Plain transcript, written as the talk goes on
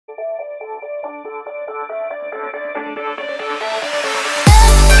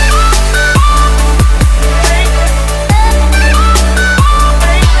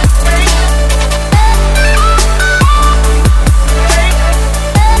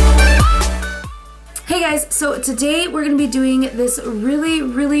guys, so today we're going to be doing this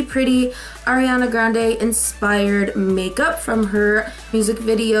really pretty Ariana Grande inspired makeup from her music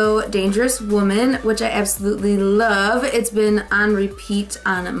video Dangerous Woman, which I absolutely love. It's been on repeat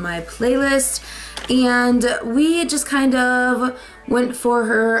on my playlist, and we just kind of went for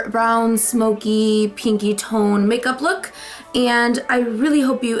her brown, smoky, pinky tone makeup look, and I really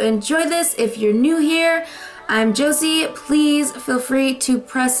hope you enjoy this. If you're new here, I'm Josie. Please feel free to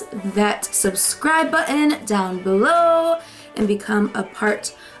press that subscribe button down below and become a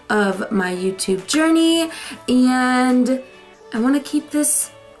part of my YouTube journey. And I want to keep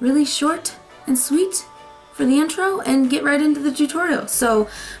this really short and sweet for the intro and get right into the tutorial. So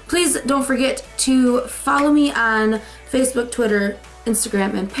please don't forget to follow me on Facebook, Twitter,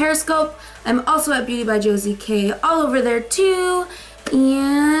 Instagram, and Periscope. I'm also at Beautybyjosiek all over there too.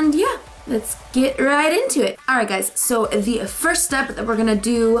 And yeah, let's get right into it. Alright guys, so the first step that we're gonna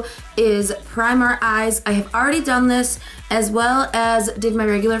do is prime our eyes. I have already done this as well as did my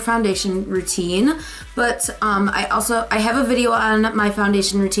regular foundation routine, but I have a video on my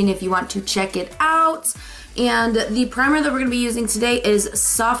foundation routine if you want to check it out. And the primer that we're gonna be using today is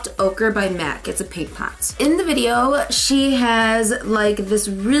Soft Ochre by MAC. It's a paint pot. In the video, she has like this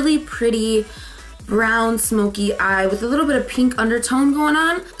really pretty brown smoky eye with a little bit of pink undertone going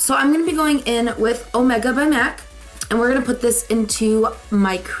on. So I'm going to be going in with Omega by MAC, and we're going to put this into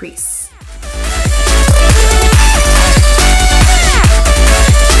my crease.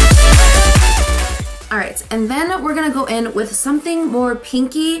 Alright, and then we're going to go in with something more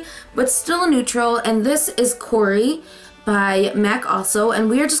pinky but still a neutral, and this is Corey by MAC also, and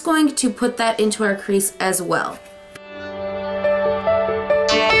we are just going to put that into our crease as well.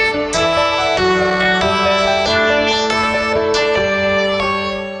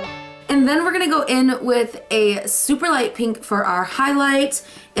 And then we're going to go in with a super light pink for our highlight,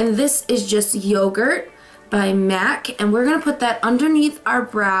 and this is just Yogurt by MAC, and we're going to put that underneath our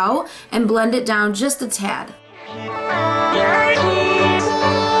brow and blend it down just a tad.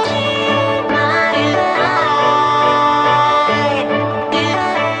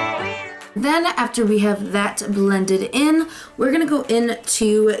 Then after we have that blended in, we're going to go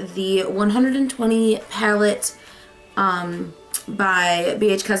into the 120 palette by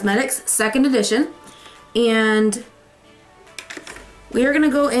BH Cosmetics, second edition, and we are going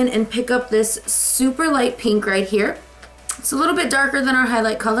to go in and pick up this super light pink right here. It's a little bit darker than our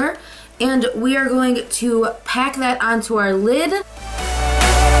highlight color, and we are going to pack that onto our lid.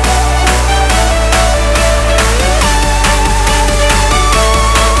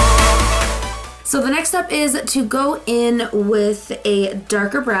 So the next step is to go in with a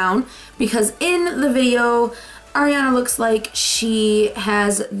darker brown, because in the video Ariana looks like she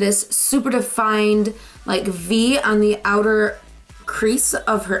has this super defined like V on the outer crease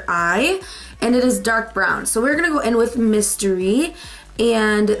of her eye, and it is dark brown. So we're gonna go in with Mystery,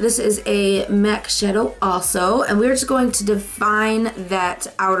 and this is a MAC shadow also, and we're just going to define that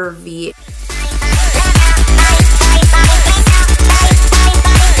outer V.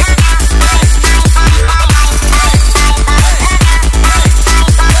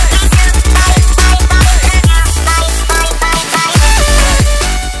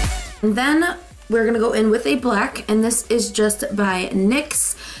 And then we're gonna go in with a black, and this is just by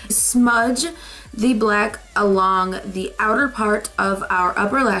NYX. Smudge the black along the outer part of our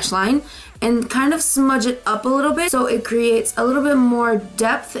upper lash line and kind of smudge it up a little bit so it creates a little bit more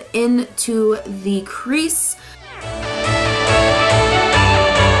depth into the crease.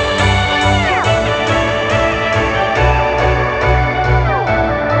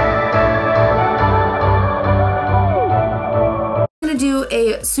 Do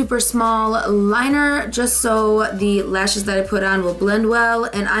a super small liner just so the lashes that I put on will blend well,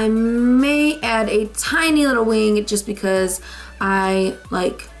 and I may add a tiny little wing just because I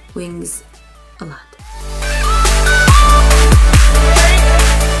like wings a lot.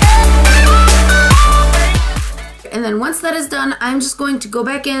 And then once that is done, I'm just going to go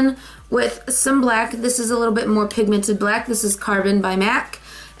back in with some black. This is a little bit more pigmented black. This is Carbon by MAC,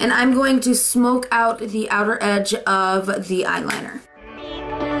 and I'm going to smoke out the outer edge of the eyeliner.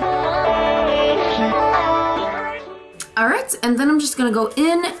 Alright, and then I'm just going to go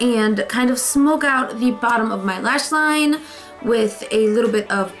in and kind of smoke out the bottom of my lash line with a little bit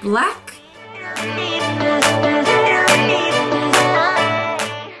of black.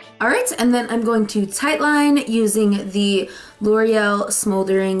 Alright, and then I'm going to tightline using the L'Oreal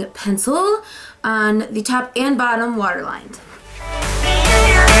Smoldering Pencil on the top and bottom waterlined.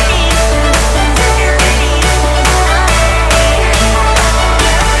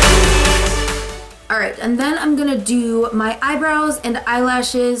 Alright, and then I'm gonna do my eyebrows and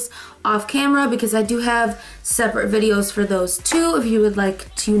eyelashes off camera because I do have separate videos for those too if you would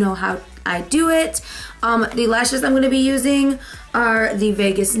like to know how I do it. The lashes I'm going to be using are the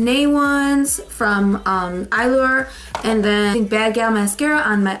Vegas Nay ones from Eyelure, and then Bad Gal Mascara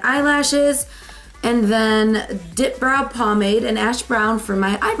on my eyelashes, and then Dip Brow Pomade and Ash Brown for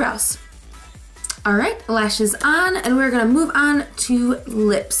my eyebrows. Alright, lashes on, and we're going to move on to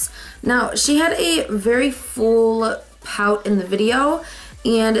lips. Now, she had a very full pout in the video,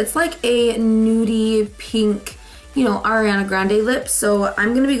 and it's like a nudie pink, you know, Ariana Grande lip, so I'm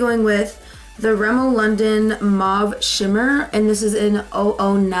going to be going with the Rimmel London Mauve Shimmer, and this is in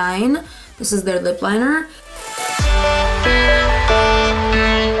 009. This is their lip liner.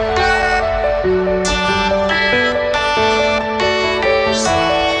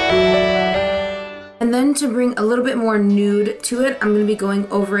 And then to bring a little bit more nude to it, I'm going to be going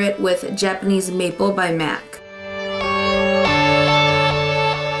over it with Japanese Maple by MAC.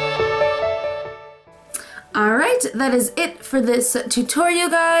 Alright, that is it for this tutorial,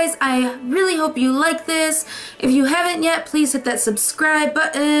 guys. I really hope you like this. If you haven't yet, please hit that subscribe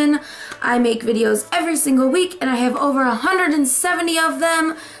button. I make videos every single week, and I have over 170 of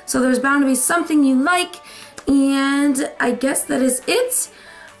them, so there's bound to be something you like. And I guess that is it.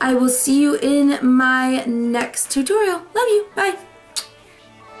 I will see you in my next tutorial. Love you. Bye.